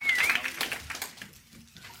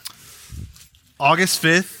August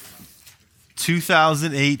 5th,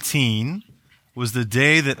 2018 was the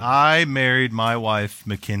day that I married my wife,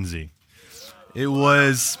 Mackenzie. It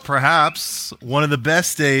was perhaps one of the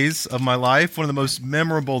best days of my life, one of the most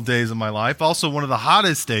memorable days of my life, also one of the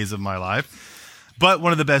hottest days of my life, but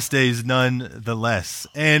one of the best days nonetheless.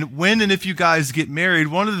 And when and if you guys get married,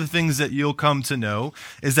 one of the things that you'll come to know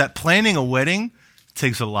is that planning a wedding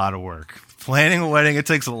takes a lot of work. Planning a wedding, it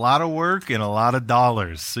takes a lot of work and a lot of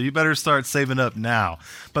dollars. So you better start saving up now.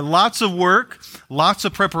 But lots of work, lots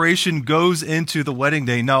of preparation goes into the wedding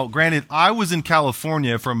day. Now, granted, I was in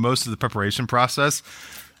California for most of the preparation process,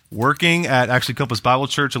 working at actually Compass Bible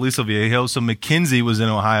Church, Aliso Viejo. So Mackenzie was in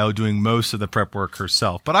Ohio doing most of the prep work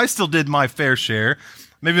herself. But I still did my fair share.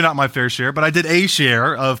 Maybe not my fair share, but I did a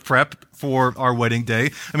share of prep for our wedding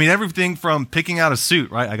day. I mean, everything from picking out a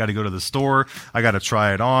suit, right? I got to go to the store. I got to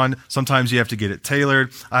try it on. Sometimes you have to get it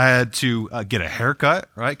tailored. I had to get a haircut,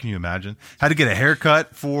 right? Can you imagine? Had to get a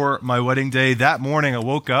haircut for my wedding day. That morning I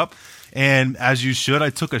woke up, and as you should,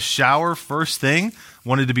 I took a shower first thing.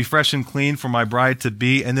 Wanted to be fresh and clean for my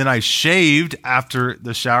bride-to-be, and then I shaved after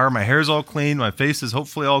the shower. My hair's all clean. My face is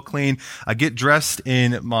hopefully all clean. I get dressed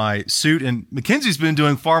in my suit, and Mackenzie's been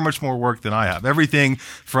doing far much more work than I have. Everything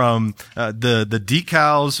from the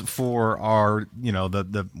decals for our,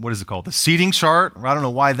 the what is it called? The seating chart. I don't know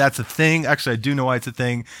why that's a thing. Actually, I do know why it's a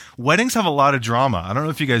thing. Weddings have a lot of drama. I don't know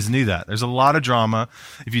if you guys knew that. There's a lot of drama.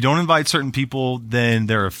 If you don't invite certain people, then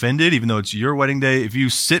they're offended, even though it's your wedding day. If you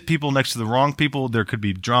sit people next to the wrong people, there could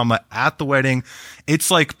be drama at the wedding. It's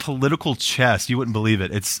like political chess. You wouldn't believe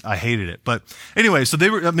it. I hated it. But anyway, so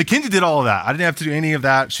Mackenzie did all of that. I didn't have to do any of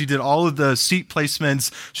that. She did all of the seat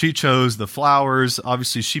placements. She chose the flowers.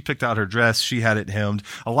 Obviously, she picked out her dress. She had it hemmed.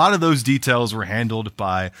 A lot of those details were handled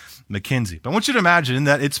by Mackenzie. But I want you to imagine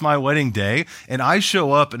that it's my wedding day, and I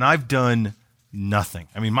show up, and I've done nothing.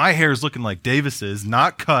 I mean, my hair is looking like Davis's,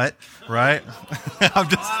 not cut, right?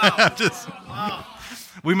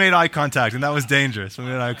 We made eye contact, and that was dangerous. We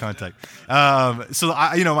made eye contact. So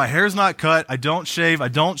my hair's not cut. I don't shave. I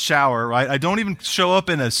don't shower, right? I don't even show up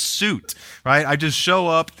in a suit, right? I just show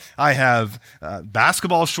up. I have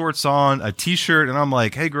basketball shorts on, a T-shirt, and I'm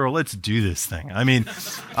like, hey, girl, let's do this thing. I mean,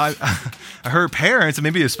 her parents, and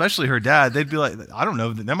maybe especially her dad, they'd be like, I don't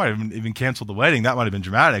know, they might have even canceled the wedding. That might have been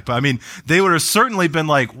dramatic. But, I mean, they would have certainly been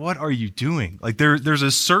like, what are you doing? Like, there's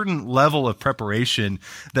a certain level of preparation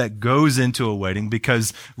that goes into a wedding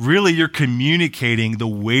because really you're communicating the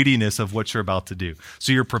weightiness of what you're about to do.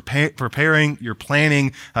 So you're preparing, you're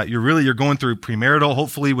planning, you're going through premarital,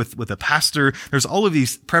 hopefully with a pastor. There's all of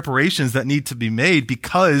these preparations that need to be made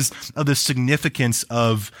because of the significance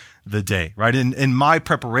of the day, right? And my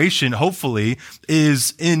preparation, hopefully,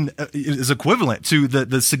 is equivalent to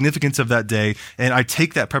the significance of that day, and I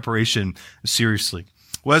take that preparation seriously.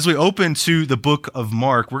 Well, as we open to the book of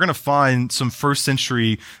Mark, we're going to find some first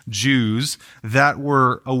century Jews that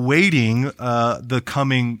were awaiting the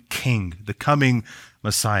coming king, the coming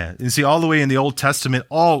Messiah. You see, all the way in the Old Testament,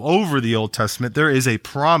 all over the Old Testament, there is a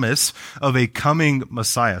promise of a coming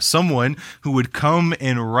Messiah, someone who would come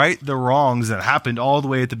and right the wrongs that happened all the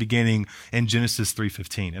way at the beginning in Genesis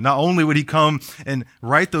 3:15. And not only would he come and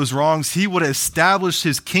right those wrongs, he would establish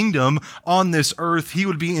his kingdom on this earth. He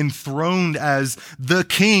would be enthroned as the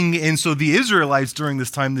king. And so the Israelites during this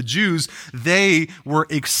time, the Jews, they were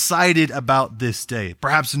excited about this day.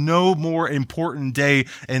 Perhaps no more important day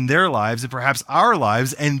in their lives and perhaps our lives.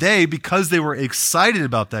 And they, because they were excited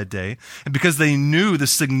about that day and because they knew the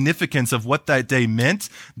significance of what that day meant,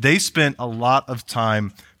 they spent a lot of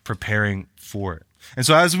time preparing for it. And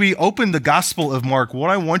so as we open the Gospel of Mark, what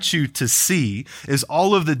I want you to see is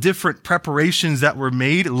all of the different preparations that were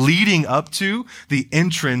made leading up to the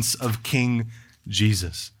entrance of King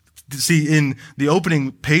Jesus. See, in the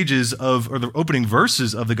opening pages or the opening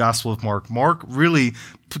verses of the Gospel of Mark, Mark really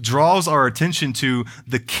draws our attention to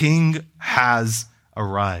the King has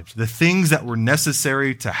arrived. The things that were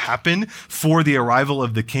necessary to happen for the arrival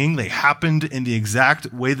of the king, they happened in the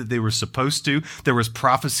exact way that they were supposed to. There was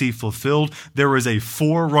prophecy fulfilled. There was a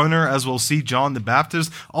forerunner, as we'll see, John the Baptist.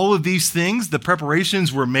 All of these things, the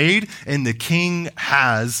preparations were made, and the king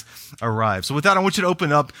has arrived. So with that, I want you to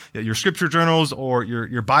open up your scripture journals or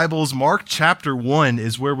your Bibles. Mark chapter 1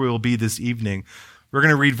 is where we will be this evening. We're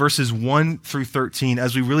going to read verses 1 through 13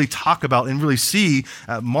 as we really talk about and really see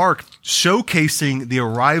Mark showcasing the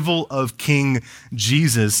arrival of King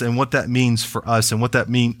Jesus and what that means for us and what that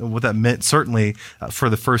meant certainly for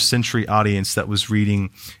the first century audience that was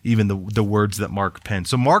reading even the words that Mark penned.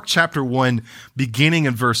 So Mark chapter 1, beginning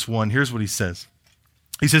in verse 1, here's what he says.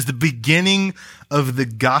 He says the beginning of the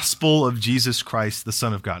gospel of Jesus Christ, the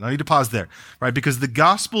Son of God. Now, I need to pause there, right? Because the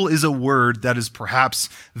gospel is a word that is perhaps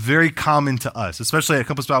very common to us, especially at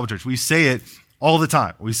Compass Bible Church. We say it all the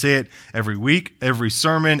time. We say it every week, every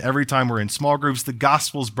sermon, every time we're in small groups, the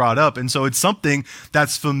gospel's brought up. And so it's something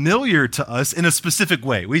that's familiar to us in a specific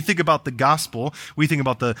way. We think about the gospel, we think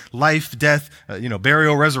about the life, death,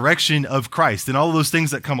 burial, resurrection of Christ and all of those things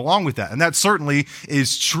that come along with that. And that certainly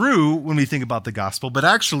is true when we think about the gospel. But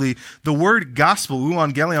actually, the word gospel,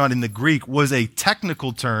 euangelion in the Greek, was a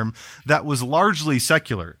technical term that was largely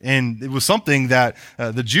secular. And it was something that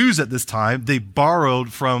the Jews at this time, they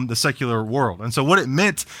borrowed from the secular world. And so what it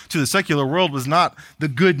meant to the secular world was not the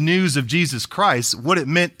good news of Jesus Christ. What it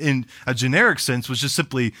meant in a generic sense was just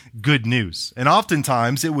simply good news. And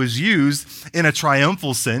oftentimes it was used in a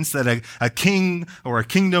triumphal sense that a king or a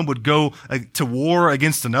kingdom would go to war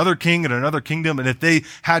against another king and another kingdom. And if they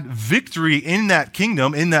had victory in that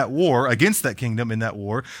kingdom, in that war, against that kingdom in that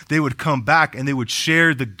war, they would come back and they would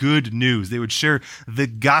share the good news. They would share the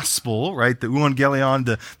gospel, right? The euangelion,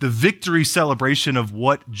 the victory celebration of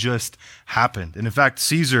what just happened. And in fact,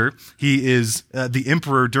 Caesar, he is the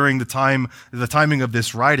emperor during the timing of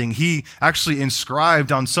this writing. He actually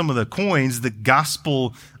inscribed on some of the coins the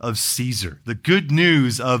gospel of Caesar, the good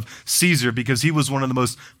news of Caesar, because he was one of the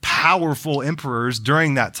most powerful emperors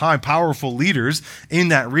during that time, powerful leaders in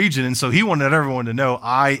that region. And so he wanted everyone to know,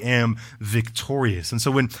 I am victorious. And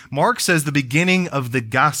so when Mark says the beginning of the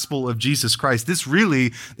gospel of Jesus Christ, this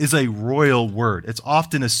really is a royal word. It's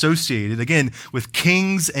often associated, again, with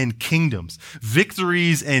kings and kingdoms,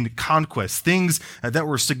 victories and conquests, things that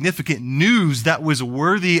were significant, news that was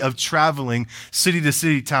worthy of traveling city to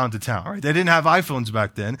city, town to town. Right? They didn't have iPhones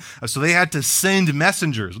back then, so they had to send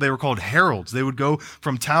messengers. They were called heralds. They would go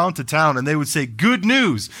from town to town and they would say, good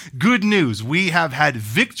news, good news. We have had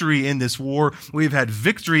victory in this war. We've had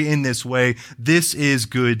victory in this way. This is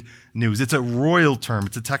good news. It's a royal term.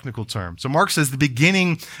 It's a technical term. So Mark says the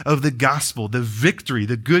beginning of the gospel, the victory,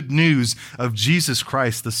 the good news of Jesus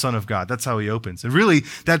Christ, the Son of God. That's how he opens. And really,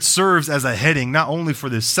 that serves as a heading, not only for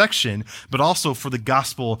this section, but also for the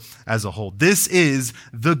gospel as a whole. This is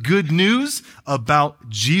the good news about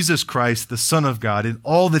Jesus Christ, the Son of God, and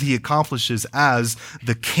all that he accomplishes as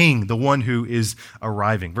the King, the one who is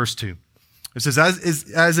arriving. Verse 2. It says,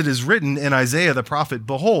 as it is written in Isaiah the prophet,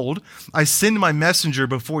 behold, I send my messenger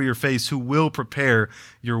before your face who will prepare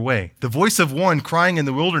your way. The voice of one crying in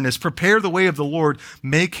the wilderness, prepare the way of the Lord,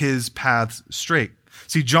 make his paths straight.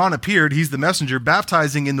 See, John appeared, he's the messenger,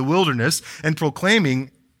 baptizing in the wilderness and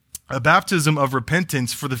proclaiming a baptism of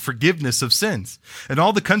repentance for the forgiveness of sins. And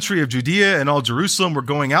all the country of Judea and all Jerusalem were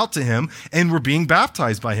going out to him and were being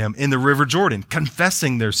baptized by him in the river Jordan,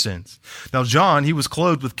 confessing their sins. Now John, he was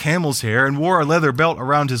clothed with camel's hair and wore a leather belt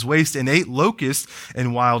around his waist and ate locusts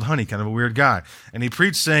and wild honey, kind of a weird guy. And he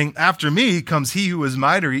preached saying, after me comes he who is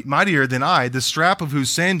mightier than I, the strap of whose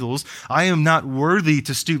sandals I am not worthy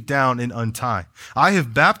to stoop down and untie. I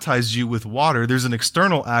have baptized you with water. There's an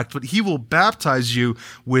external act, but he will baptize you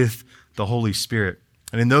with the Holy Spirit.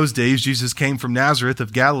 And in those days, Jesus came from Nazareth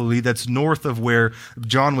of Galilee, that's north of where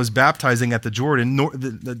John was baptizing at the Jordan.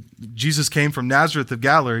 Jesus came from Nazareth of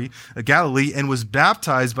Galilee and was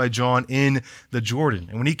baptized by John in the Jordan.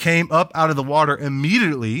 And when he came up out of the water,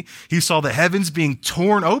 immediately he saw the heavens being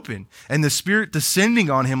torn open and the Spirit descending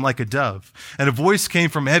on him like a dove. And a voice came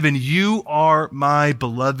from heaven, you are my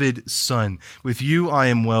beloved Son. With you I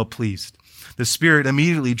am well pleased. The Spirit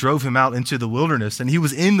immediately drove him out into the wilderness, and he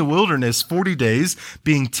was in the wilderness 40 days,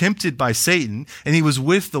 being tempted by Satan, and he was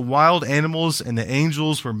with the wild animals, and the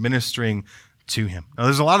angels were ministering to him. Now,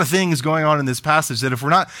 there's a lot of things going on in this passage that if we're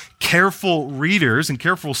not careful readers and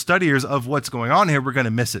careful studiers of what's going on here, we're going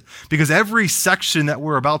to miss it. Because every section that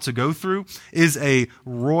we're about to go through is a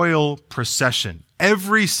royal procession.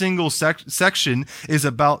 Every single section is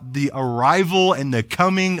about the arrival and the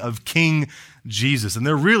coming of King Jesus. And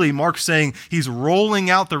they're really, Mark's saying, he's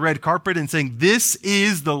rolling out the red carpet and saying, this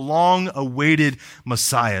is the long-awaited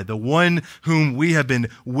Messiah, the one whom we have been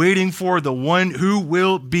waiting for, the one who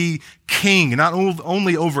will be king, not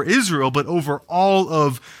only over Israel, but over all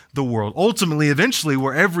of the world. Ultimately, eventually,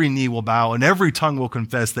 where every knee will bow and every tongue will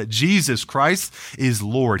confess that Jesus Christ is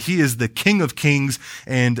Lord. He is the King of Kings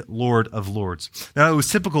and Lord of Lords. Now, it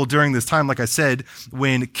was typical during this time, like I said,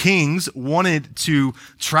 when kings wanted to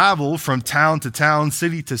travel from town to town,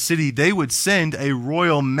 city to city, they would send a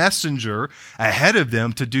royal messenger ahead of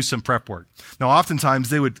them to do some prep work. Now, oftentimes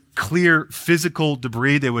they would clear physical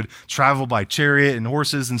debris. They would travel by chariot and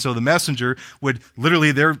horses. And so the messenger would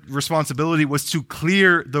literally, their responsibility was to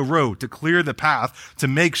clear the road, to clear the path, to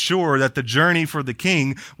make sure that the journey for the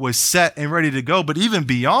king was set and ready to go. But even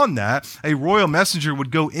beyond that, a royal messenger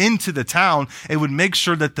would go into the town and would make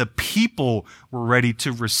sure that the people were ready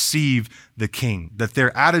to receive the king, that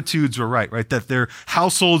their attitudes were right, that their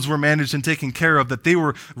households were managed and taken care of, that they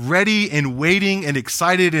were ready and waiting and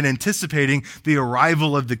excited and anticipating the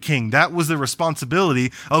arrival of the king. That was the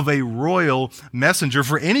responsibility of a royal messenger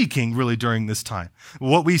for any king really during this time.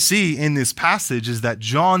 What we see in this passage is that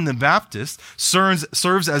John the Baptist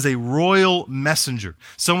serves as a royal messenger,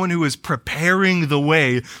 someone who is preparing the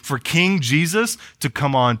way for King Jesus to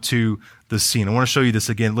come onto the scene. I want to show you this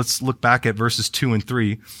again. Let's look back at verses 2 and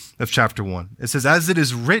 3 of chapter 1. It says, as it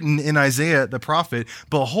is written in Isaiah the prophet,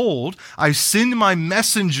 behold, I send my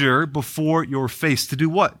messenger before your face to do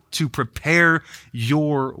what? To prepare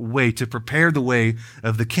your way, to prepare the way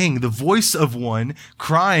of the king. The voice of one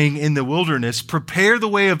crying in the wilderness, prepare the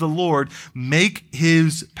way of the Lord, make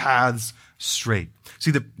his paths straight. See,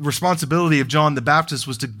 the responsibility of John the Baptist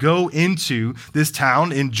was to go into this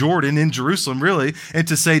town in Jordan, in Jerusalem, really, and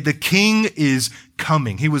to say, the king is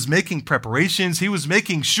coming. He was making preparations. He was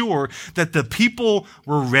making sure that the people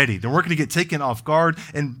were ready. They weren't going to get taken off guard.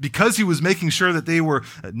 And because he was making sure that they were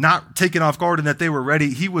not taken off guard and that they were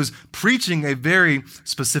ready, he was preaching a very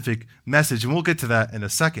specific message. And we'll get to that in a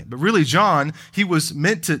second. But really, John, he was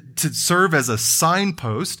meant to serve as a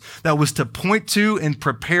signpost that was to point to and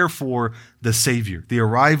prepare for the Savior, the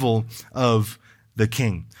arrival of the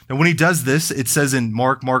king. And when he does this, it says in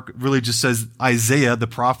Mark really just says Isaiah the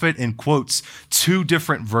prophet and quotes two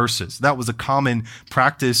different verses. That was a common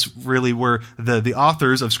practice really, where the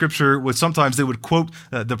authors of scripture would sometimes they would quote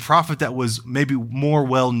the prophet that was maybe more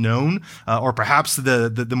well known, or perhaps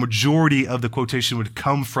the majority of the quotation would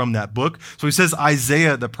come from that book. So he says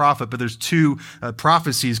Isaiah the prophet, but there's two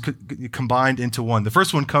prophecies combined into one. The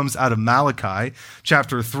first one comes out of Malachi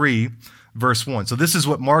chapter 3. Verse 1. So this is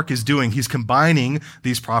what Mark is doing. He's combining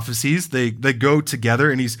these prophecies. They go together,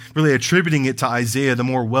 and he's really attributing it to Isaiah, the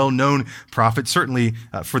more well-known prophet, certainly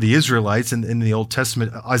for the Israelites in the Old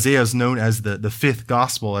Testament. Isaiah is known as the fifth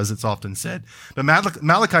gospel, as it's often said. But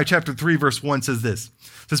Malachi chapter 3, verse 1 says this.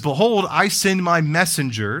 It says, behold, I send my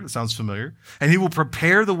messenger, that sounds familiar, and he will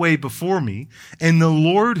prepare the way before me, and the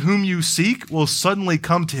Lord whom you seek will suddenly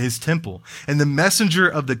come to his temple, and the messenger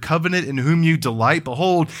of the covenant in whom you delight,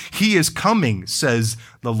 behold, he is coming, says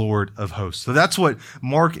the Lord of hosts. So that's what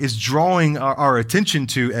Mark is drawing our attention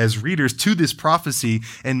to as readers to this prophecy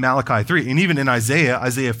in Malachi 3. And even in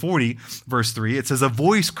Isaiah 40, verse 3, it says, a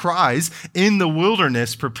voice cries in the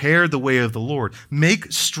wilderness, prepare the way of the Lord.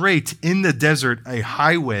 Make straight in the desert a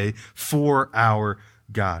highway for our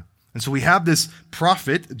God. And so we have this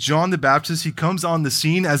prophet, John the Baptist. He comes on the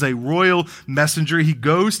scene as a royal messenger. He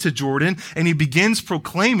goes to Jordan and he begins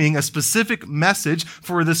proclaiming a specific message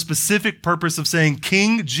for the specific purpose of saying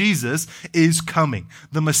King Jesus is coming.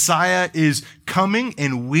 The Messiah is coming,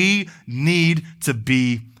 and we need to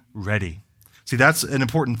be ready. See, that's an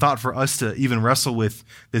important thought for us to even wrestle with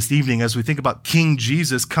this evening as we think about King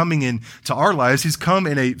Jesus coming into our lives. He's come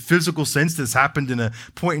in a physical sense that's happened in a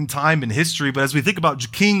point in time in history. But as we think about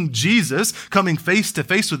King Jesus coming face to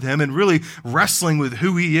face with him and really wrestling with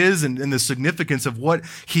who he is and the significance of what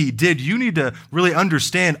he did, you need to really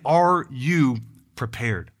understand, are you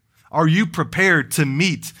prepared? Are you prepared to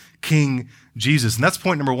meet King Jesus? And that's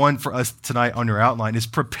point number one for us tonight on your outline, is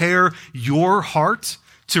prepare your heart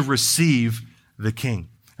to receive the king.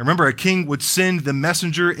 Remember, a king would send the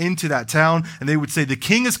messenger into that town, and they would say, the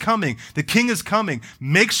king is coming. The king is coming.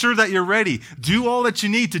 Make sure that you're ready. Do all that you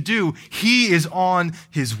need to do. He is on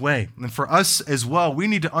his way. And for us as well, we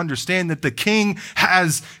need to understand that the king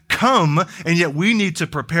has come, and yet we need to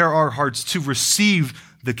prepare our hearts to receive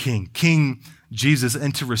the king, King Jesus,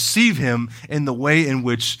 and to receive him in the way in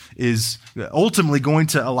which is ultimately going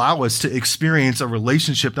to allow us to experience a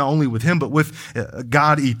relationship not only with him, but with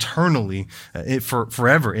God eternally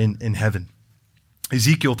forever in heaven.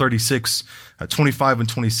 Ezekiel 36, 25 and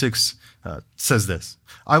 26 says this,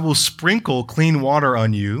 I will sprinkle clean water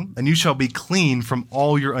on you, and you shall be clean from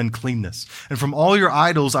all your uncleanness. And from all your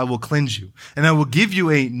idols I will cleanse you. And I will give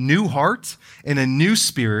you a new heart, and a new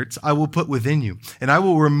spirit I will put within you. And I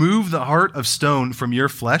will remove the heart of stone from your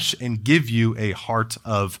flesh and give you a heart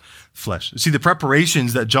of flesh. See, the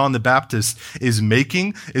preparations that John the Baptist is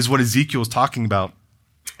making is what Ezekiel is talking about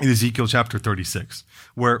in Ezekiel chapter 36,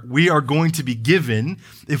 where we are going to be given,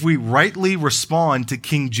 if we rightly respond to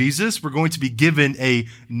King Jesus, we're going to be given a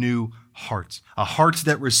new heart, a heart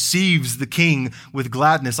that receives the King with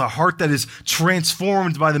gladness, a heart that is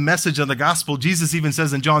transformed by the message of the gospel. Jesus even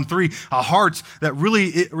says in John 3, a heart that really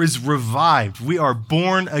is revived. We are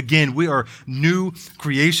born again. We are new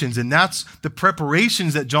creations. And that's the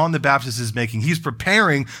preparations that John the Baptist is making. He's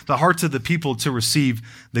preparing the hearts of the people to receive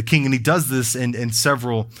the King. And he does this in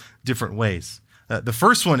several different ways. The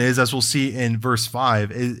first one is, as we'll see in verse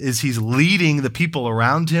 5, is he's leading the people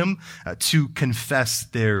around him to confess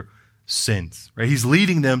their sins. Right? He's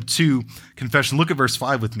leading them to confession. Look at verse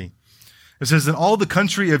 5 with me. It says, "And all the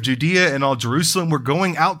country of Judea and all Jerusalem were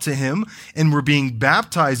going out to him and were being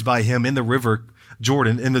baptized by him in the river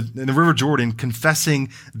Jordan, in the river Jordan, confessing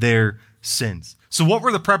their sins." So what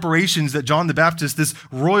were the preparations that John the Baptist, this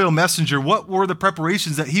royal messenger, what were the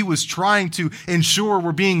preparations that he was trying to ensure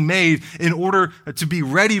were being made in order to be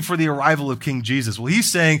ready for the arrival of King Jesus? Well,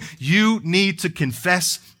 he's saying you need to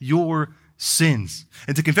confess your sins.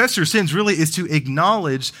 And to confess your sins really is to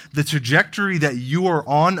acknowledge the trajectory that you are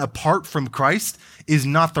on apart from Christ is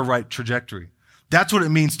not the right trajectory. That's what it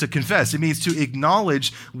means to confess. It means to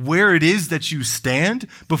acknowledge where it is that you stand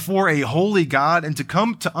before a holy God and to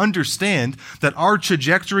come to understand that our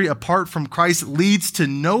trajectory apart from Christ leads to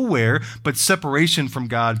nowhere but separation from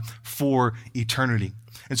God for eternity.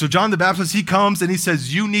 And so John the Baptist, he comes and he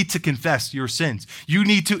says, you need to confess your sins. You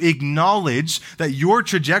need to acknowledge that your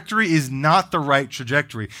trajectory is not the right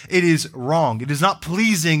trajectory. It is wrong. It is not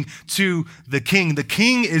pleasing to the King. The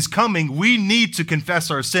King is coming. We need to confess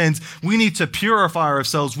our sins. We need to purify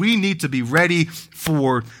ourselves. We need to be ready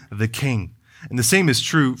for the King. And the same is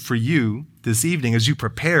true for you this evening. As you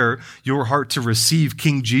prepare your heart to receive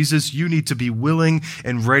King Jesus, you need to be willing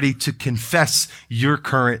and ready to confess your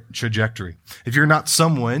current trajectory. If you're not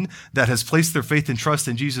someone that has placed their faith and trust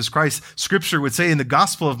in Jesus Christ, Scripture would say in the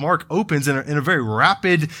Gospel of Mark opens in a very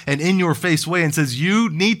rapid and in-your-face way and says you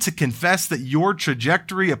need to confess that your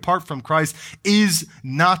trajectory apart from Christ is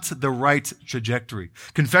not the right trajectory.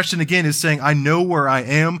 Confession, again, is saying I know where I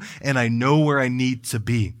am and I know where I need to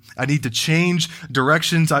be. I need to change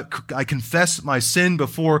directions. I confess my sin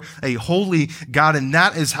before a holy God, and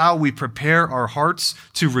that is how we prepare our hearts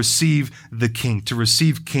to receive the King, to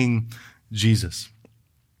receive King Jesus.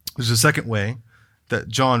 There's a second way that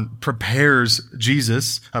John prepares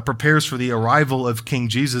prepares for the arrival of King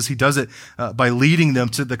Jesus. He does it by leading them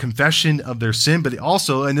to the confession of their sin, but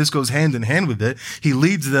also, and this goes hand in hand with it, he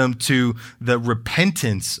leads them to the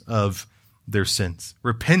repentance of their sins.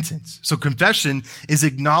 Repentance. So confession is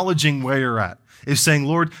acknowledging where you're at. Is saying,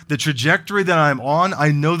 Lord, the trajectory that I'm on, I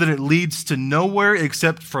know that it leads to nowhere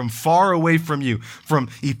except from far away from you, from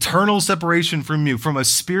eternal separation from you, from a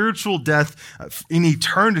spiritual death in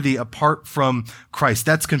eternity apart from Christ.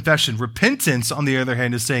 That's confession. Repentance, on the other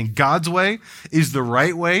hand, is saying God's way is the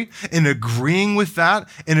right way, and agreeing with that,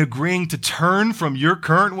 and agreeing to turn from your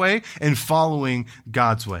current way and following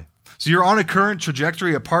God's way. So you're on a current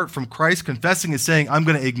trajectory apart from Christ. Confessing is saying, I'm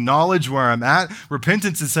going to acknowledge where I'm at.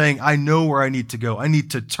 Repentance is saying, I know where I need to go. I need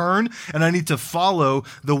to turn and I need to follow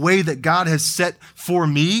the way that God has set for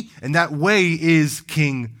me. And that way is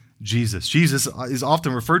King Jesus. Jesus is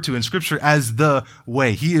often referred to in Scripture as the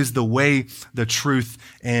way. He is the way, the truth,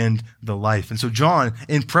 and the life. And so John,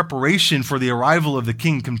 in preparation for the arrival of the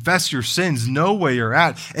King, confess your sins, know where you're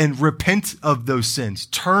at, and repent of those sins.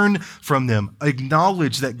 Turn from them.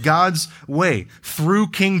 Acknowledge that God's way, through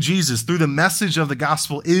King Jesus, through the message of the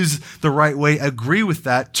gospel, is the right way. Agree with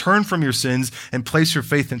that. Turn from your sins and place your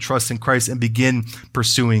faith and trust in Christ and begin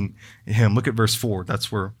pursuing Him. Look at verse 4.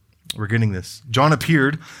 That's where we're getting this. John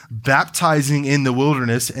appeared baptizing in the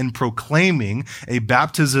wilderness and proclaiming a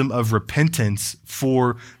baptism of repentance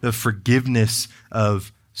for the forgiveness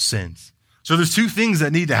of sins. So there's two things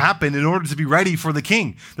that need to happen in order to be ready for the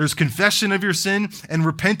King. There's confession of your sin and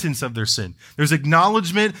repentance of their sin. There's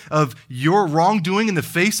acknowledgement of your wrongdoing in the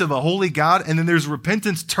face of a holy God, and then there's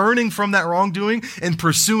repentance, turning from that wrongdoing and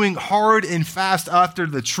pursuing hard and fast after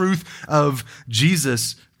the truth of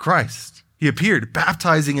Jesus Christ. He appeared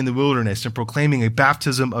baptizing in the wilderness and proclaiming a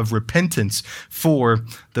baptism of repentance for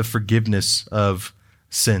the forgiveness of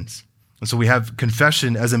sins. And so we have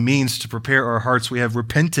confession as a means to prepare our hearts. We have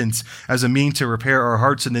repentance as a means to prepare our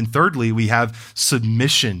hearts. And then thirdly, we have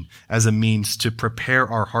submission as a means to prepare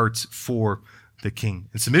our hearts for the King.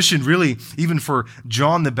 And submission really, even for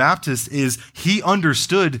John the Baptist, is he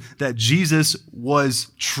understood that Jesus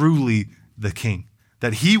was truly the King.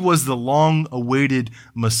 That he was the long-awaited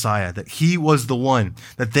Messiah, that he was the one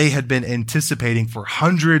that they had been anticipating for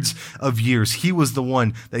hundreds of years. He was the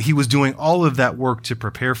one that he was doing all of that work to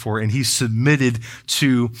prepare for, and he submitted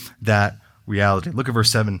to that reality. Look at verse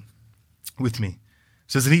 7 with me. It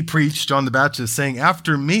says, and he preached, John the Baptist, saying,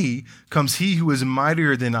 after me comes he who is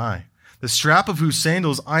mightier than I, the strap of whose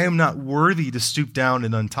sandals I am not worthy to stoop down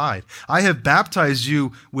and untie. I have baptized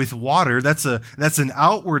you with water. That's an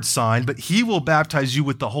outward sign, but he will baptize you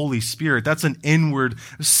with the Holy Spirit. That's an inward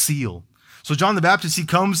seal. So John the Baptist, he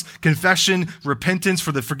comes, confession, repentance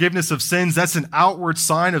for the forgiveness of sins. That's an outward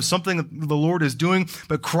sign of something that the Lord is doing.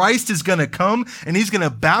 But Christ is going to come and he's going to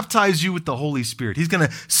baptize you with the Holy Spirit. He's going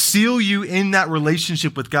to seal you in that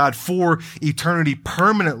relationship with God for eternity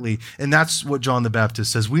permanently. And that's what John the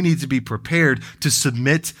Baptist says. We need to be prepared to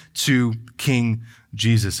submit to King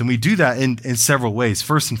Jesus. And we do that in several ways.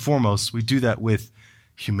 First and foremost, we do that with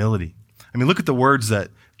humility. I mean, look at the words that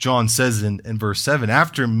John says in verse 7,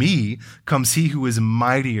 after me comes he who is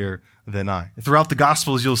mightier than I. Throughout the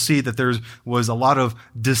Gospels, you'll see that there was a lot of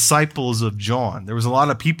disciples of John. There was a lot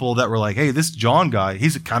of people that were like, hey, this John guy,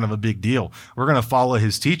 he's kind of a big deal. We're going to follow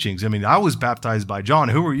his teachings. I mean, I was baptized by John.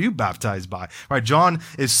 Who were you baptized by? Right? John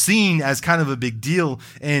is seen as kind of a big deal.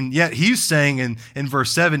 And yet he's saying in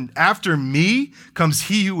verse 7, after me comes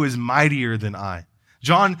he who is mightier than I.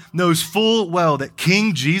 John knows full well that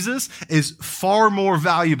King Jesus is far more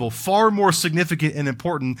valuable, far more significant and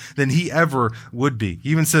important than he ever would be. He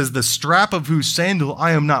even says, the strap of whose sandal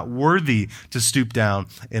I am not worthy to stoop down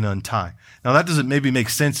and untie. Now, that doesn't maybe make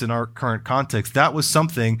sense in our current context. That was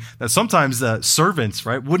something that sometimes servants,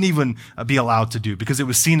 right, wouldn't even be allowed to do because it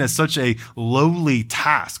was seen as such a lowly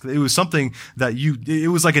task. It was something that it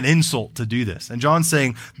was like an insult to do this. And John's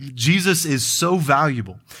saying, Jesus is so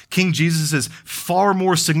valuable. King Jesus is far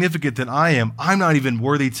more significant than I am. I'm not even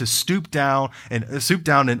worthy to stoop down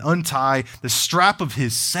and untie the strap of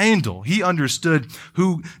his sandal. He understood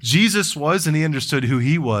who Jesus was and he understood who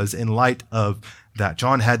he was in light of that.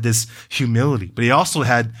 John had this humility, but he also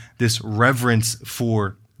had this reverence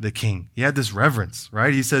for the king. He had this reverence,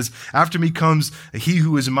 right? He says, after me comes he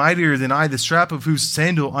who is mightier than I, the strap of whose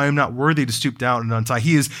sandal I am not worthy to stoop down and untie.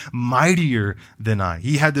 He is mightier than I.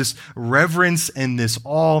 He had this reverence and this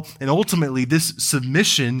awe and ultimately this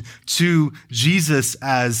submission to Jesus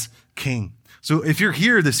as king. So if you're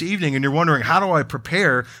here this evening and you're wondering, how do I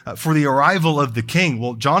prepare for the arrival of the king?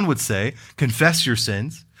 Well, John would say, confess your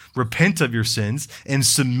sins, repent of your sins, and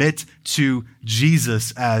submit to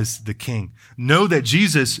Jesus as the king. Know that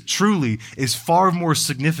Jesus truly is far more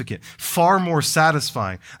significant, far more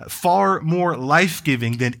satisfying, far more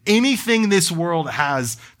life-giving than anything this world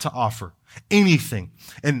has to offer. Anything.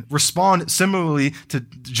 And respond similarly to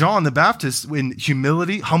John the Baptist in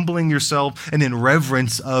humility, humbling yourself, and in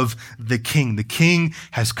reverence of the king. The king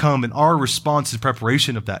has come, and our response is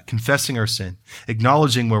preparation of that, confessing our sin,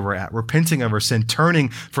 acknowledging where we're at, repenting of our sin, turning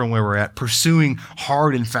from where we're at, pursuing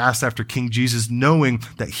hard and fast after King Jesus, knowing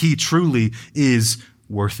that he truly is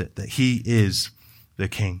worth it, that he is the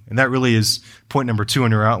king. And that really is point number 2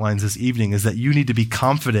 on your outlines this evening, is that you need to be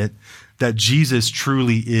confident that Jesus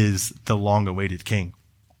truly is the long-awaited king.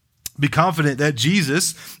 Be confident that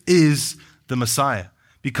Jesus is the Messiah.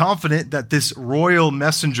 Be confident that this royal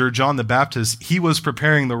messenger, John the Baptist, he was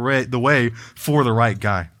preparing the way for the right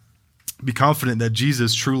guy. Be confident that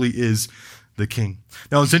Jesus truly is the king.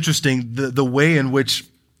 Now, it's interesting, the way in which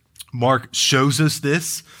Mark shows us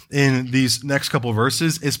this in these next couple of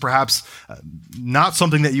verses is perhaps not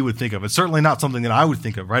something that you would think of. It's certainly not something that I would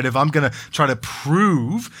think of, right? If I'm going to try to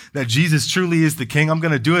prove that Jesus truly is the king, I'm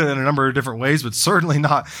going to do it in a number of different ways, but certainly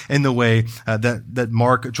not in the way that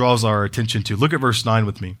Mark draws our attention to. Look at verse 9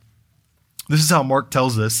 with me. This is how Mark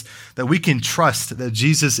tells us that we can trust that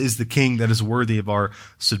Jesus is the king that is worthy of our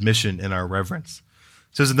submission and our reverence.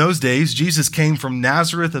 It says, in those days, Jesus came from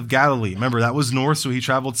Nazareth of Galilee. Remember, that was north, so he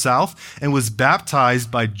traveled south and was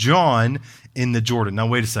baptized by John in the Jordan. Now,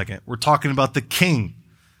 wait a second. We're talking about the king.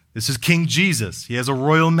 This is King Jesus. He has a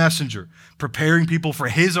royal messenger preparing people for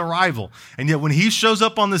his arrival. And yet when he shows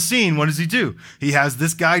up on the scene, what does he do? He has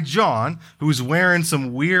this guy, John, who's wearing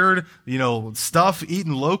some weird, stuff,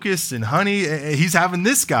 eating locusts and honey. He's having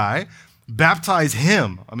this guy baptize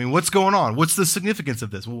him. I mean, what's going on? What's the significance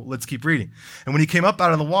of this? Well, let's keep reading. And when he came up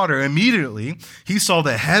out of the water, immediately he saw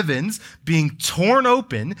the heavens being torn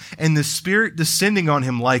open and the Spirit descending on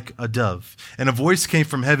him like a dove. And a voice came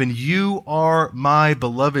from heaven, "You are my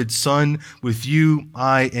beloved Son. With you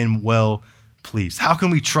I am well pleased." How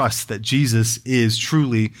can we trust that Jesus is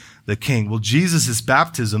truly the King? Well, Jesus'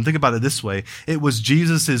 baptism, think about it this way, it was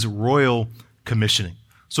Jesus' royal commissioning.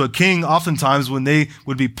 So a king, oftentimes, when they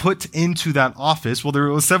would be put into that office, well, there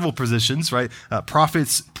were several positions, right?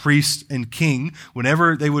 Prophets, priest and king,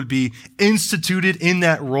 whenever they would be instituted in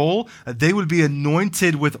that role, they would be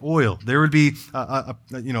anointed with oil. There would be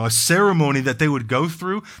a ceremony that they would go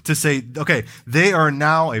through to say, okay, they are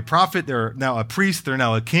now a prophet, they're now a priest, they're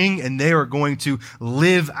now a king, and they are going to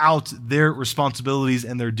live out their responsibilities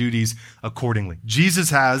and their duties accordingly. Jesus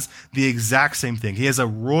has the exact same thing. He has a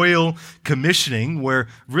royal commissioning where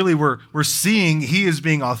really we're seeing he is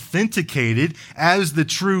being authenticated as the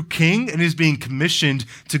true king and is being commissioned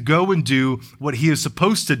to go and do what he is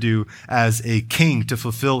supposed to do as a king to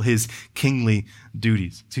fulfill his kingly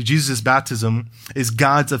duties. See, Jesus' baptism is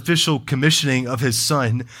God's official commissioning of his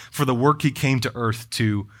son for the work he came to earth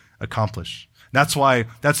to accomplish. That's why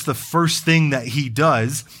that's the first thing that he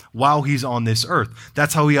does while he's on this earth.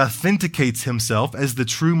 That's how he authenticates himself as the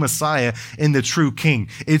true Messiah and the true king.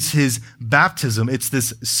 It's his baptism. It's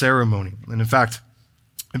this ceremony. And in fact,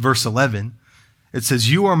 in verse 11, it says,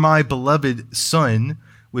 "You are my beloved son.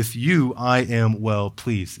 With you I am well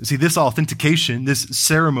pleased." See, this authentication, this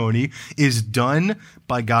ceremony is done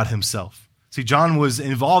by God himself. See, John was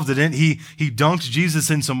involved in it. He dunked Jesus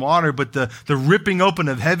in some water, but the ripping open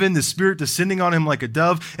of heaven, the Spirit descending on him like a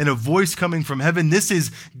dove, and a voice coming from heaven, this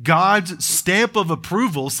is God's stamp of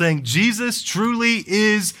approval saying Jesus truly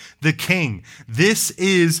is the King. This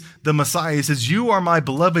is the Messiah. He says, "You are my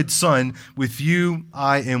beloved son. With you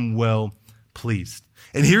I am well pleased."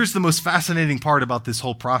 And here's the most fascinating part about this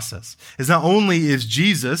whole process, is not only is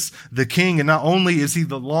Jesus the king, and not only is he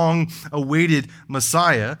the long-awaited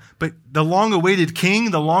Messiah, but the long-awaited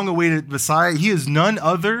king, the long-awaited Messiah, he is none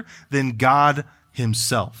other than God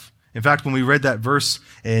himself. In fact, when we read that verse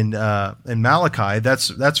in Malachi,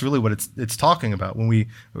 that's really what it's talking about. When we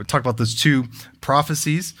talk about those two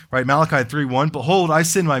prophecies, right? Malachi 3:1, "Behold, I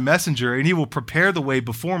send my messenger, and he will prepare the way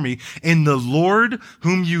before me, and the Lord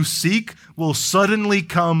whom you seek will suddenly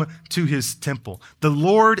come to his temple." The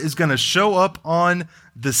Lord is going to show up on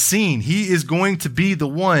the scene. He is going to be the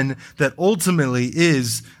one that ultimately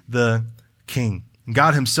is the king.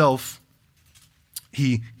 God himself,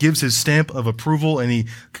 he gives his stamp of approval, and he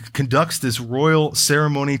conducts this royal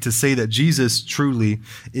ceremony to say that Jesus truly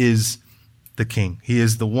is the king. He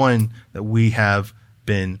is the one that we have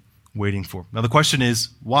been waiting for. Now the question is,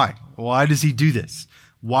 why? Why does he do this?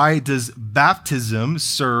 Why does baptism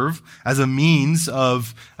serve as a means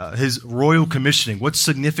of his royal commissioning? What's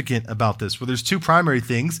significant about this? Well, there's two primary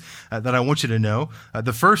things that I want you to know.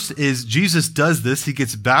 The first is Jesus does this. He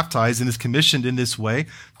gets baptized and is commissioned in this way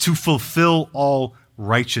to fulfill all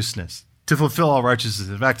righteousness. To fulfill all righteousness.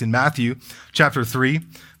 In fact, in Matthew chapter 3,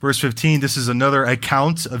 verse 15, this is another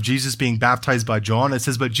account of Jesus being baptized by John. It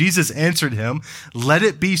says, "But Jesus answered him, 'Let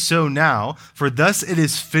it be so now, for thus it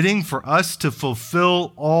is fitting for us to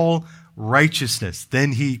fulfill all righteousness.'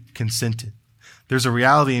 Then he consented." There's a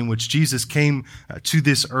reality in which Jesus came to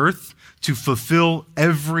this earth to fulfill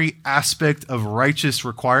every aspect of righteous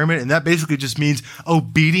requirement. And that basically just means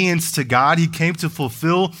obedience to God. He came to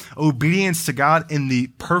fulfill obedience to God in the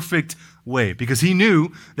perfect way, because he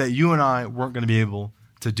knew that you and I weren't going to be able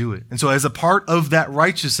to do it. And so as a part of that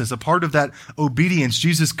righteousness, a part of that obedience,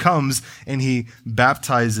 Jesus comes and he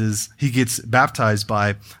gets baptized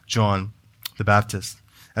by John the Baptist.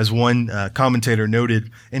 As one commentator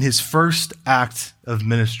noted, in his first act of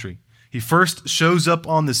ministry, he first shows up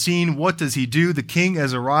on the scene. What does he do? The king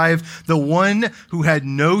has arrived, the one who had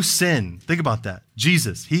no sin. Think about that.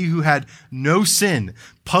 Jesus, he who had no sin,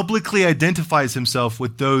 publicly identifies himself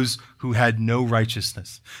with those who had no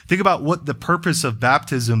righteousness. Think about what the purpose of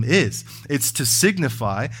baptism is. It's to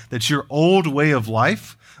signify that your old way of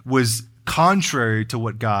life was contrary to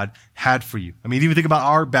what God had for you. I mean, even think about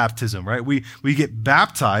our baptism, right? We get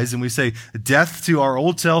baptized and we say death to our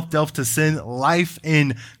old self, death to sin, life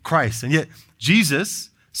in Christ. And yet Jesus,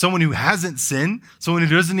 someone who hasn't sinned, someone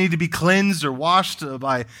who doesn't need to be cleansed or washed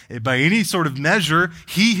by any sort of measure,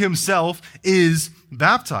 he himself is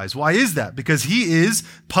baptized. Why is that? Because he is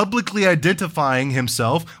publicly identifying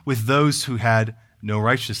himself with those who had no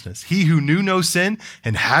righteousness. He who knew no sin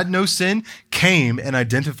and had no sin came and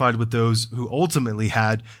identified with those who ultimately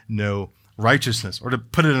had no righteousness. Or to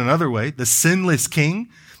put it another way, the sinless king,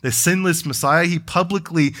 the sinless Messiah, he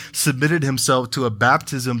publicly submitted himself to a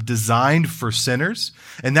baptism designed for sinners,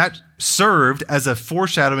 and that served as a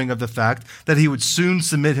foreshadowing of the fact that he would soon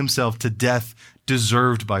submit himself to death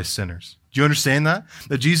deserved by sinners. Do you understand that?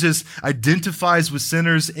 That Jesus identifies with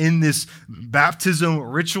sinners in this baptism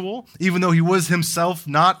ritual, even though he was himself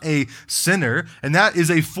not a sinner. And that is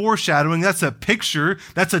a foreshadowing. That's a picture.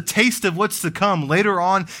 That's a taste of what's to come later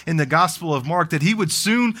on in the Gospel of Mark, that he would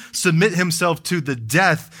soon submit himself to the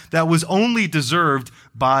death that was only deserved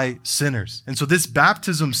by sinners. And so this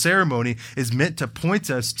baptism ceremony is meant to point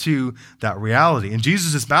us to that reality. And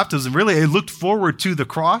Jesus' baptism, really, it looked forward to the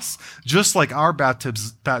cross, just like our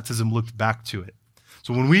baptism looked back to it.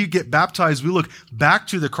 So when we get baptized, we look back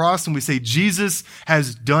to the cross and we say, Jesus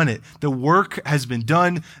has done it. The work has been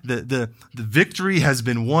done. The victory has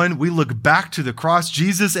been won. We look back to the cross.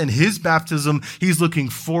 Jesus and his baptism, he's looking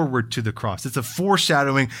forward to the cross. It's a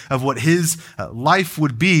foreshadowing of what his life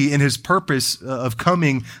would be and his purpose of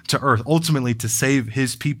coming to earth, ultimately to save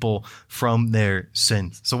his people from their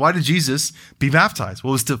sins. So why did Jesus be baptized?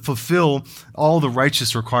 Well, it was to fulfill all the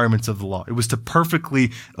righteous requirements of the law. It was to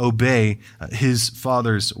perfectly obey his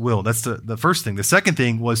Father's will. That's the first thing. The second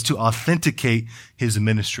thing was to authenticate his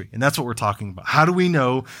ministry. And that's what we're talking about. How do we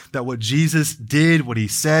know that what Jesus did, what he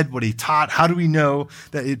said, what he taught, how do we know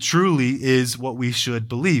that it truly is what we should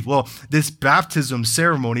believe? Well, this baptism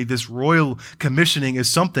ceremony, this royal commissioning is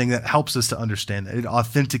something that helps us to understand that. It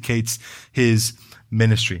authenticates his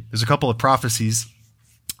ministry. There's a couple of prophecies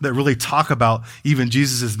that really talk about even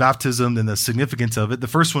Jesus' baptism and the significance of it. The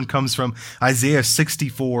first one comes from Isaiah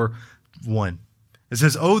 64:1. It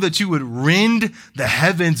says, "Oh, that you would rend the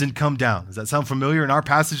heavens and come down." Does that sound familiar? In our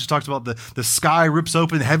passage, it talks about the sky rips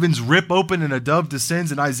open, the heavens rip open, and a dove descends.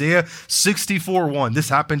 In Isaiah 64:1,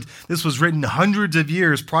 this was written hundreds of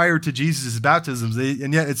years prior to Jesus' baptism.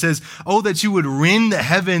 And yet it says, "Oh, that you would rend the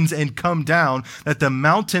heavens and come down, that the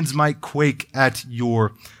mountains might quake at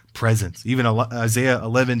your presence." Even Isaiah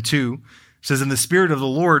 11:2 says, "And the Spirit of the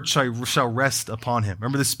Lord shall rest upon him."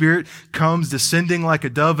 Remember, the Spirit comes descending like a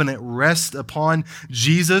dove, and it rests upon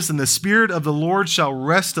Jesus. And the Spirit of the Lord shall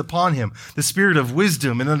rest upon him. The Spirit of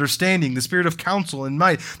wisdom and understanding, the Spirit of counsel and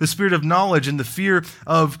might, the Spirit of knowledge and the fear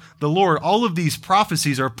of the Lord. All of these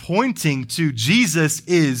prophecies are pointing to Jesus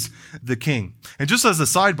is the King. And just as a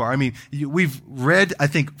sidebar, we've read, I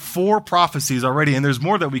think, 4 prophecies already, and there's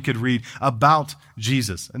more that we could read about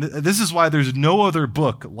Jesus. And this is why there's no other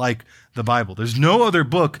book like the Bible. There's no other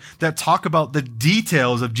book that talk about the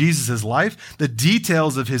details of Jesus' life, the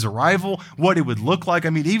details of his arrival, what it would look like.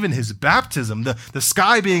 Even his baptism, the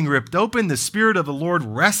sky being ripped open, the Spirit of the Lord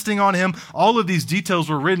resting on him. All of these details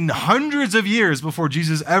were written hundreds of years before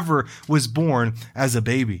Jesus ever was born as a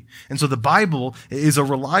baby. And so the Bible is a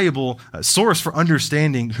reliable source for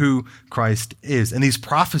understanding who Christ is. And these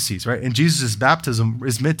prophecies, right, and Jesus' baptism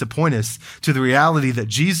is meant to point us to the reality that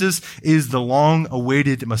Jesus is the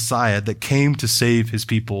long-awaited Messiah that came to save his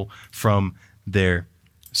people from their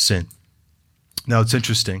sin. Now, it's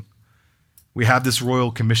interesting. We have this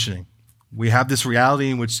royal commissioning. We have this reality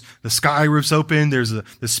in which the sky rips open. The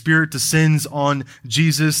Spirit descends on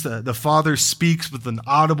Jesus. The Father speaks with an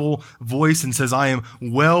audible voice and says, "I am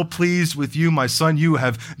well pleased with you, my son. You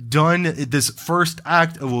have done this first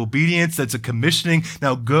act of obedience. That's a commissioning.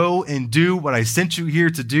 Now go and do what I sent you here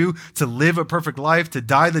to do, to live a perfect life, to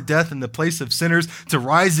die the death in the place of sinners, to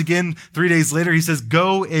rise again 3 days later." He says,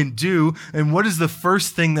 go and do. And what is the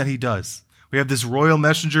first thing that he does? We have this royal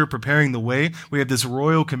messenger preparing the way. We have this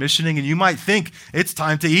royal commissioning, and you might think it's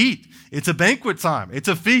time to eat. It's a banquet time. It's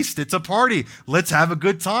a feast. It's a party. Let's have a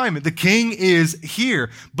good time. The king is here.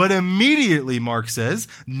 But immediately, Mark says,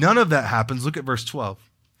 none of that happens. Look at verse 12.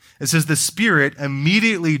 It says, "The Spirit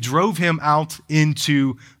immediately drove him out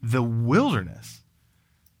into the wilderness."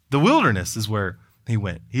 The wilderness is where he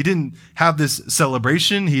went. He didn't have this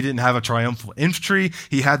celebration. He didn't have a triumphal entry.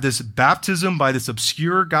 He had this baptism by this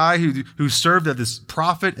obscure guy who served as this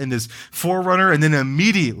prophet and this forerunner, and then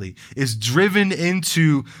immediately is driven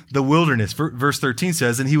into the wilderness. Verse 13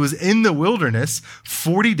 says, "And he was in the wilderness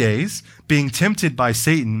 40 days, being tempted by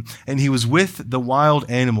Satan, and he was with the wild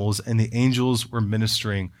animals, and the angels were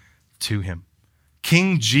ministering to him."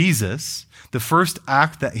 King Jesus, the first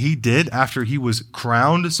act that he did after he was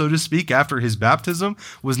crowned, so to speak, after his baptism,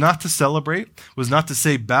 was not to celebrate, was not to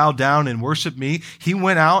say, "Bow down and worship me." He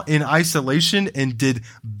went out in isolation and did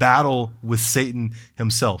battle with Satan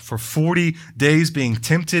himself for 40 days, being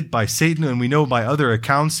tempted by Satan. And we know by other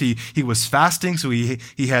accounts, he was fasting. So he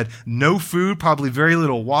had no food, probably very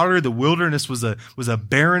little water. The wilderness was a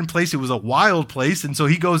barren place. It was a wild place. And so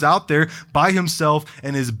he goes out there by himself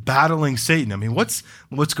and is battling Satan.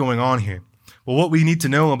 What's going on here? Well, what we need to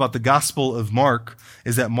know about the Gospel of Mark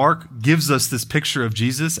is that Mark gives us this picture of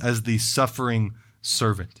Jesus as the suffering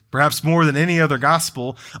servant. Perhaps more than any other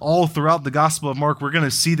gospel, all throughout the Gospel of Mark, we're going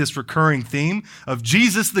to see this recurring theme of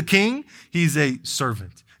Jesus the King. He's a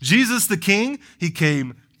servant. Jesus the King, he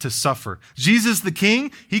came to suffer. Jesus the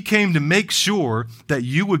King, he came to make sure that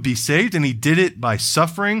you would be saved, and he did it by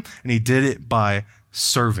suffering, and he did it by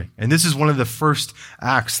serving. And this is one of the first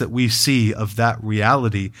acts that we see of that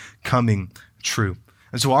reality coming true.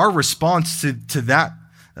 And so our response to that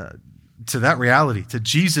to that reality, to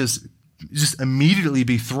Jesus just immediately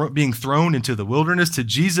being thrown into the wilderness, to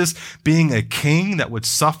Jesus being a king that would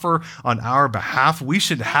suffer on our behalf, we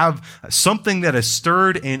should have something that is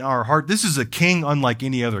stirred in our heart. This is a king unlike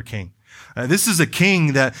any other king. This is a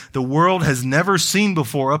king that the world has never seen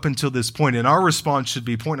before up until this point. And our response should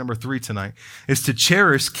be, point number 3 tonight, is to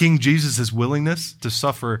cherish King Jesus' willingness to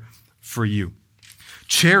suffer for you.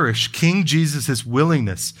 Cherish King Jesus'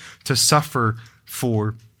 willingness to suffer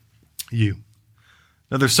for you.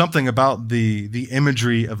 Now, there's something about the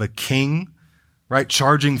imagery of a king, right,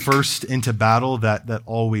 charging first into battle that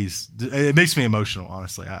always, it makes me emotional,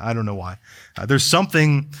 honestly. I don't know why. There's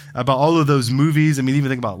something about all of those movies. I mean, even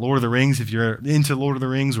think about Lord of the Rings. If you're into Lord of the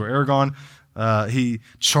Rings, where Aragorn, he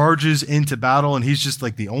charges into battle and he's just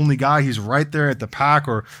like the only guy. He's right there at the pack,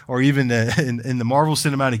 or even in the Marvel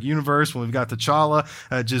Cinematic Universe when we've got T'Challa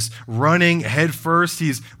just running head first.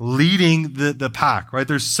 He's leading the pack, right?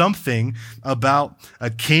 There's something about a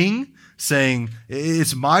king saying,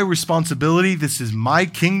 it's my responsibility, this is my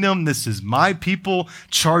kingdom, this is my people,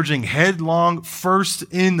 charging headlong, first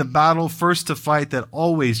in the battle, first to fight, that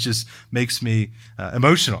always just makes me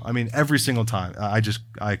emotional. I mean, every single time,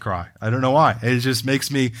 I cry. I don't know why. It just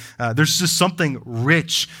makes me, there's just something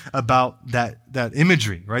rich about that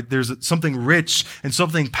imagery, right? There's something rich and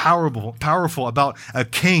something powerful about a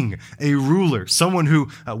king, a ruler, someone who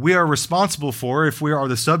we are responsible for, if we are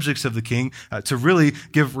the subjects of the king, to really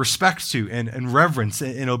give respect to and reverence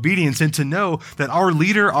and obedience, and to know that our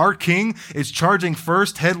leader, our king, is charging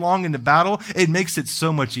first headlong into battle. It makes it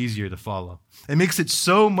so much easier to follow. It makes it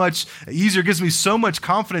so much easier, gives me so much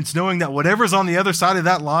confidence knowing that whatever's on the other side of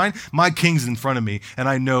that line, my king's in front of me, and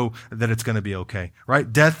I know that it's going to be okay,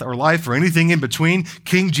 right? Death or life or anything in between,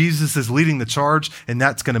 King Jesus is leading the charge, and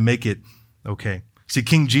that's going to make it okay. See,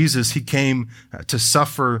 King Jesus, he came to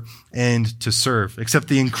suffer and to serve. Except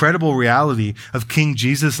the incredible reality of King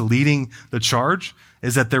Jesus leading the charge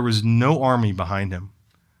is that there was no army behind him.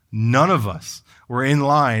 None of us were in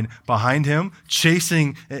line behind him,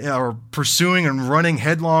 chasing or pursuing and running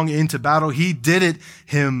headlong into battle. He did it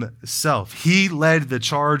himself. He led the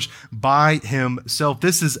charge by himself.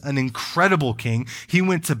 This is an incredible king. He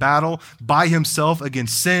went to battle by himself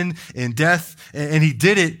against sin and death, and he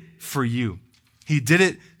did it for you. He did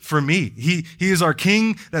it for me. He is our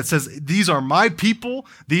king that says, these are my people.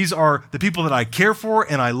 These are the people that I care for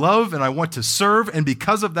and I love and I want to serve. And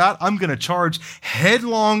because of that, I'm going to charge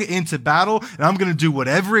headlong into battle, and I'm going to do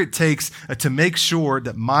whatever it takes to make sure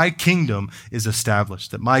that my kingdom is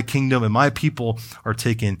established, that my kingdom and my people are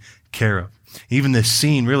taken care of. Even this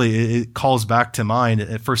scene, really, it calls back to mind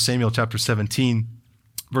at 1 Samuel chapter 17,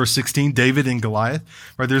 verse 16, David and Goliath,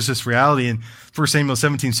 right? There's this reality in 1 Samuel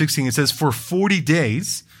 17:16. It says, for 40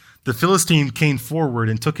 days, the Philistine came forward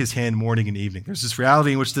and took his hand morning and evening. There's this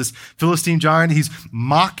reality in which this Philistine giant, he's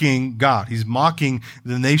mocking God. He's mocking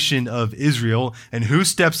the nation of Israel. And who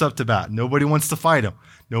steps up to bat? Nobody wants to fight him.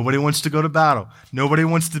 Nobody wants to go to battle. Nobody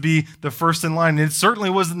wants to be the first in line. And it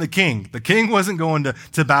certainly wasn't the king. The king wasn't going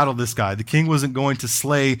to battle this guy. The king wasn't going to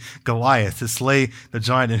slay Goliath, to slay the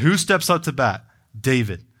giant. And who steps up to bat?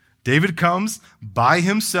 David. David comes by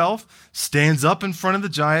himself, stands up in front of the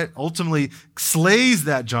giant, ultimately slays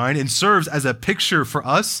that giant, and serves as a picture for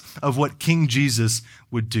us of what King Jesus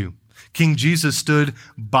would do. King Jesus stood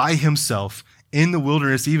by himself in the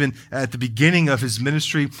wilderness, even at the beginning of his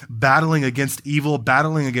ministry, battling against evil,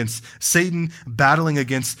 battling against Satan, battling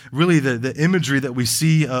against really the imagery that we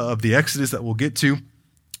see of the Exodus that we'll get to.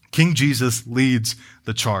 King Jesus leads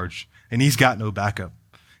the charge, and he's got no backup.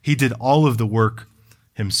 He did all of the work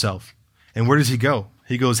himself. And where does he go?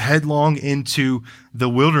 He goes headlong into the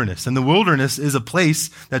wilderness. And the wilderness is a place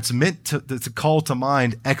that's meant to call to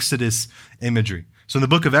mind Exodus imagery. So in the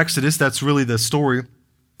book of Exodus, that's really the story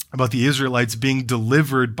about the Israelites being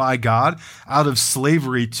delivered by God out of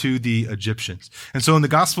slavery to the Egyptians. And so in the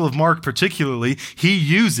Gospel of Mark particularly, he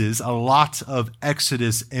uses a lot of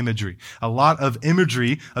Exodus imagery, a lot of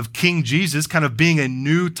imagery of King Jesus kind of being a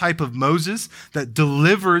new type of Moses that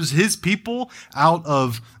delivers his people out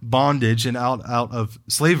of bondage and out of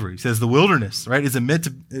slavery. He says the wilderness, right, is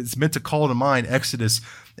meant to call to mind Exodus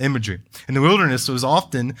imagery. And the wilderness was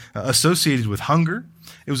often associated with hunger.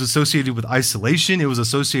 It was associated with isolation. It was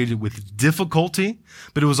associated with difficulty,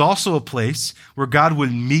 but it was also a place where God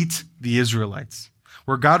would meet the Israelites,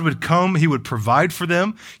 where God would come. He would provide for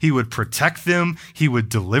them. He would protect them. He would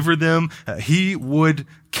deliver them. He would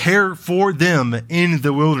care for them in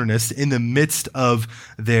the wilderness, in the midst of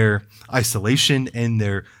their isolation and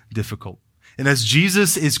their difficulty. And as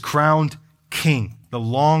Jesus is crowned king, the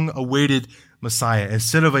long-awaited Messiah.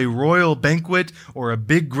 Instead of a royal banquet or a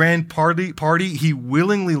big grand party, he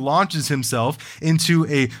willingly launches himself into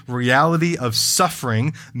a reality of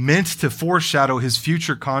suffering meant to foreshadow his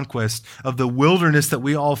future conquest of the wilderness that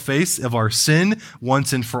we all face of our sin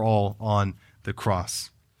once and for all on the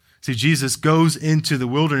cross. See, Jesus goes into the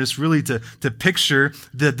wilderness really to picture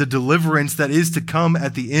the deliverance that is to come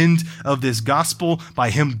at the end of this gospel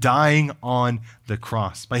by him dying on the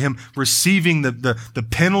cross, by him receiving the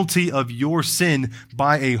penalty of your sin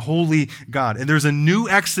by a holy God. And there's a new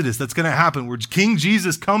exodus that's going to happen where King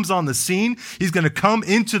Jesus comes on the scene. He's going to come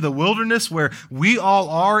into the wilderness where we all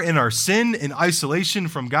are in our sin, in isolation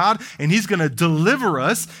from God, and he's going to deliver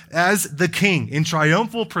us as the king. In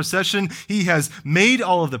triumphal procession, he has made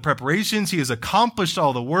all of the preparations. He has accomplished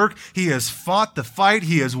all the work. He has fought the fight.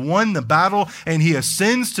 He has won the battle, and he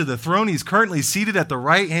ascends to the throne. He's currently seated at the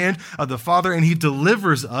right hand of the Father, and he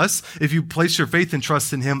delivers us, if you place your faith and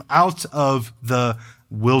trust in him, out of the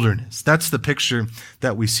wilderness. That's the picture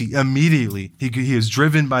that we see immediately. He is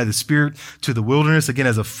driven by the Spirit to the wilderness, again,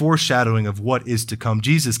 as a foreshadowing of what is to come.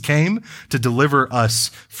 Jesus came to deliver us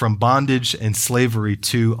from bondage and slavery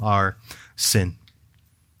to our sin.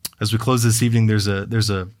 As we close this evening, there's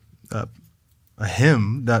a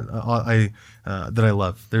hymn that I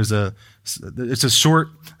love. It's a short,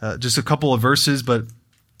 just a couple of verses, but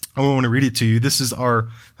I want to read it to you. This is our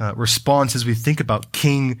response as we think about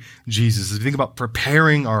King Jesus, as we think about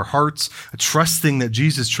preparing our hearts, trusting that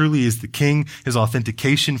Jesus truly is the King, his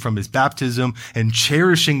authentication from his baptism, and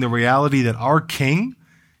cherishing the reality that our King,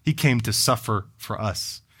 he came to suffer for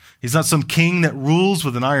us. He's not some king that rules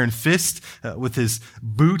with an iron fist, with his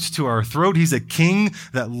boot to our throat. He's a king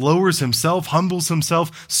that lowers himself, humbles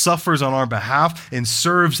himself, suffers on our behalf, and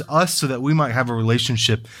serves us so that we might have a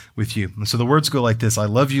relationship with you. And so the words go like this: I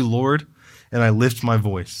love you, Lord, and I lift my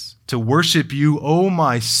voice to worship you. O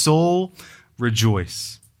my soul,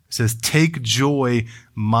 rejoice. It says, take joy,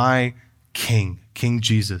 my King, King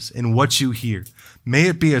Jesus, in what you hear. May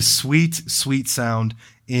it be a sweet, sweet sound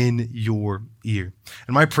in your ear.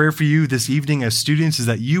 And my prayer for you this evening as students is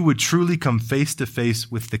that you would truly come face to face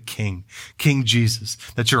with the King, King Jesus,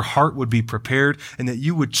 that your heart would be prepared and that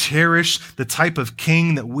you would cherish the type of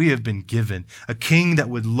king that we have been given, a king that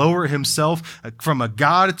would lower himself from a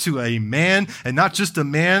God to a man, and not just a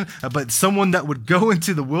man, but someone that would go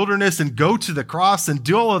into the wilderness and go to the cross and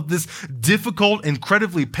do all of this difficult,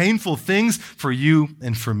 incredibly painful things for you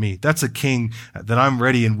and for me. That's a king that I'm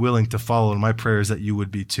ready and willing to follow, and my prayer is that you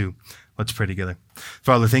would be too. Let's pray together.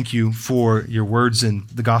 Father, thank you for your words in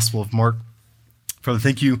the Gospel of Mark. Father,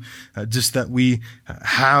 thank you just that we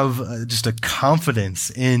have just a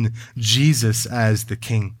confidence in Jesus as the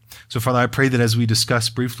King. So, Father, I pray that as we discuss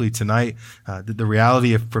briefly tonight, that the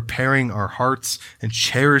reality of preparing our hearts and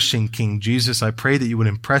cherishing King Jesus, I pray that you would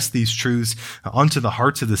impress these truths onto the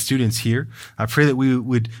hearts of the students here. I pray that we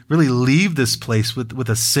would really leave this place with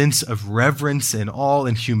a sense of reverence and awe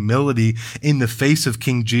and humility in the face of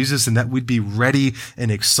King Jesus, and that we'd be ready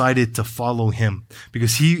and excited to follow him,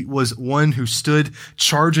 because he was one who stood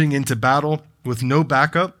charging into battle with no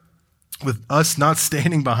backup, with us not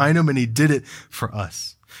standing behind him, and he did it for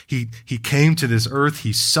us. He came to this earth.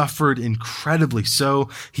 He suffered incredibly so.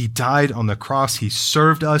 He died on the cross. He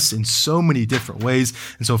served us in so many different ways.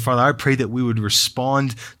 And so, Father, I pray that we would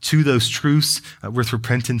respond to those truths with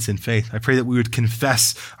repentance and faith. I pray that we would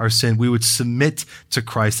confess our sin. We would submit to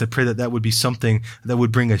Christ. I pray that that would be something that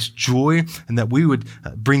would bring us joy, and that we would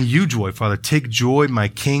bring you joy, Father. Take joy, my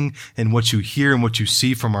King, in what you hear and what you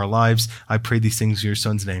see from our lives. I pray these things in your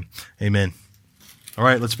Son's name. Amen. All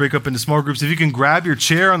right, let's break up into small groups. If you can grab your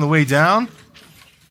chair on the way down.